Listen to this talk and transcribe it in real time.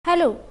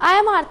Hello, I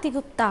am Arti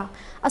Gupta,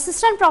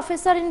 Assistant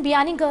Professor in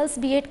B.ed Girls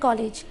B.ed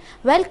College.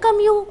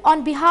 Welcome you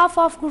on behalf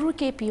of Guru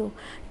KPU.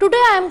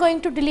 Today I am going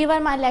to deliver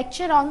my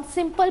lecture on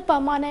simple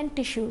permanent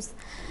tissues.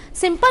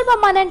 Simple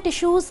permanent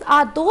tissues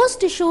are those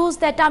tissues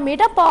that are made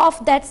up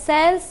of that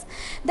cells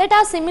that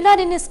are similar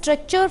in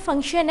structure,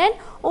 function and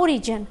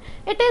origin.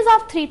 It is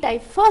of three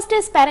types. First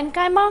is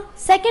parenchyma,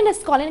 second is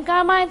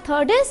collenchyma and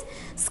third is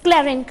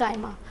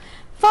sclerenchyma.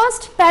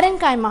 First,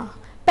 parenchyma.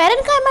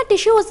 Parenchyma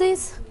tissues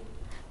is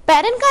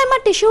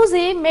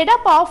made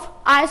up of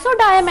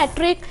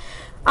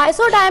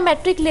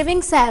isodiametric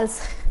living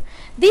cells.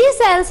 These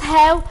cells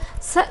have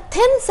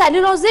thin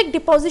cellulosic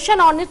deposition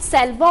on its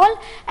cell wall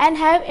and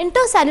have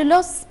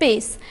intercellular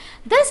space.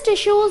 This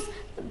tissues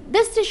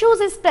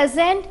is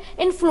present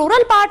in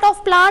floral part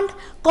of plant,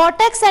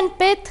 cortex and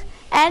pith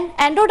and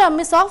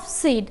endodermis of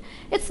seed.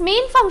 Its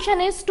main function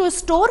is to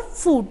store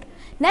food.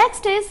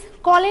 Next is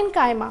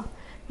collenchyma.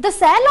 The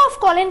cell of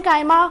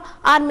collenchyma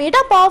are made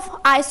up of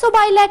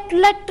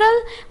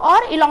isobilateral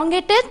or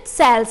elongated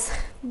cells.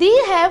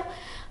 These have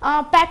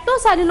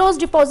pectocellulose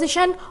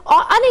deposition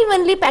or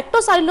unevenly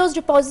pectocellulose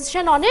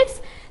deposition on its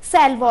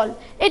cell wall.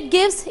 It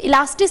gives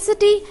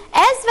elasticity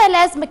as well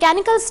as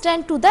mechanical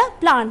strength to the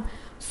plant.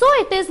 So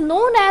it is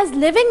known as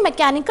living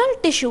mechanical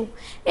tissue.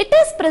 It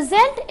is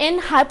present in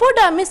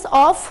hypodermis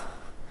of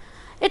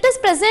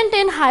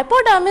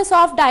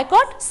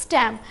dicot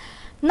stem.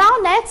 Now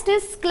next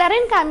is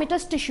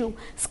sclerenchymatous tissue.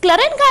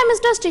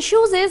 Sclerenchymatous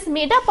tissues is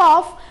made up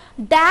of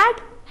dead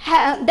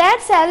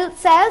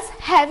cells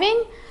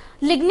having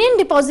lignin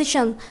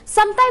deposition.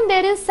 Sometimes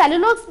there is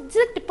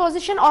cellulosic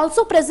deposition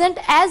also present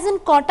as in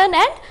cotton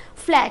and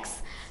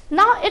flax.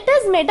 Now it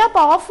is made up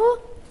of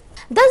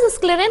this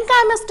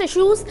sclerenchymatous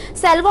tissues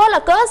cell wall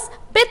occurs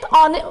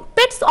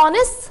pits on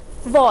its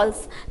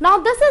walls. Now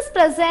this is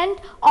present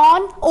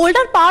on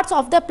older parts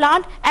of the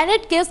plant and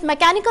it gives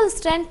mechanical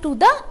strength to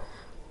the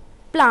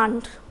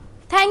plant.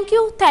 Thank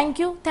you.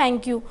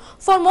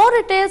 For more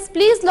details,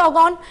 please log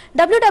on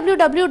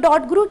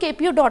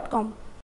www.gurukpu.com.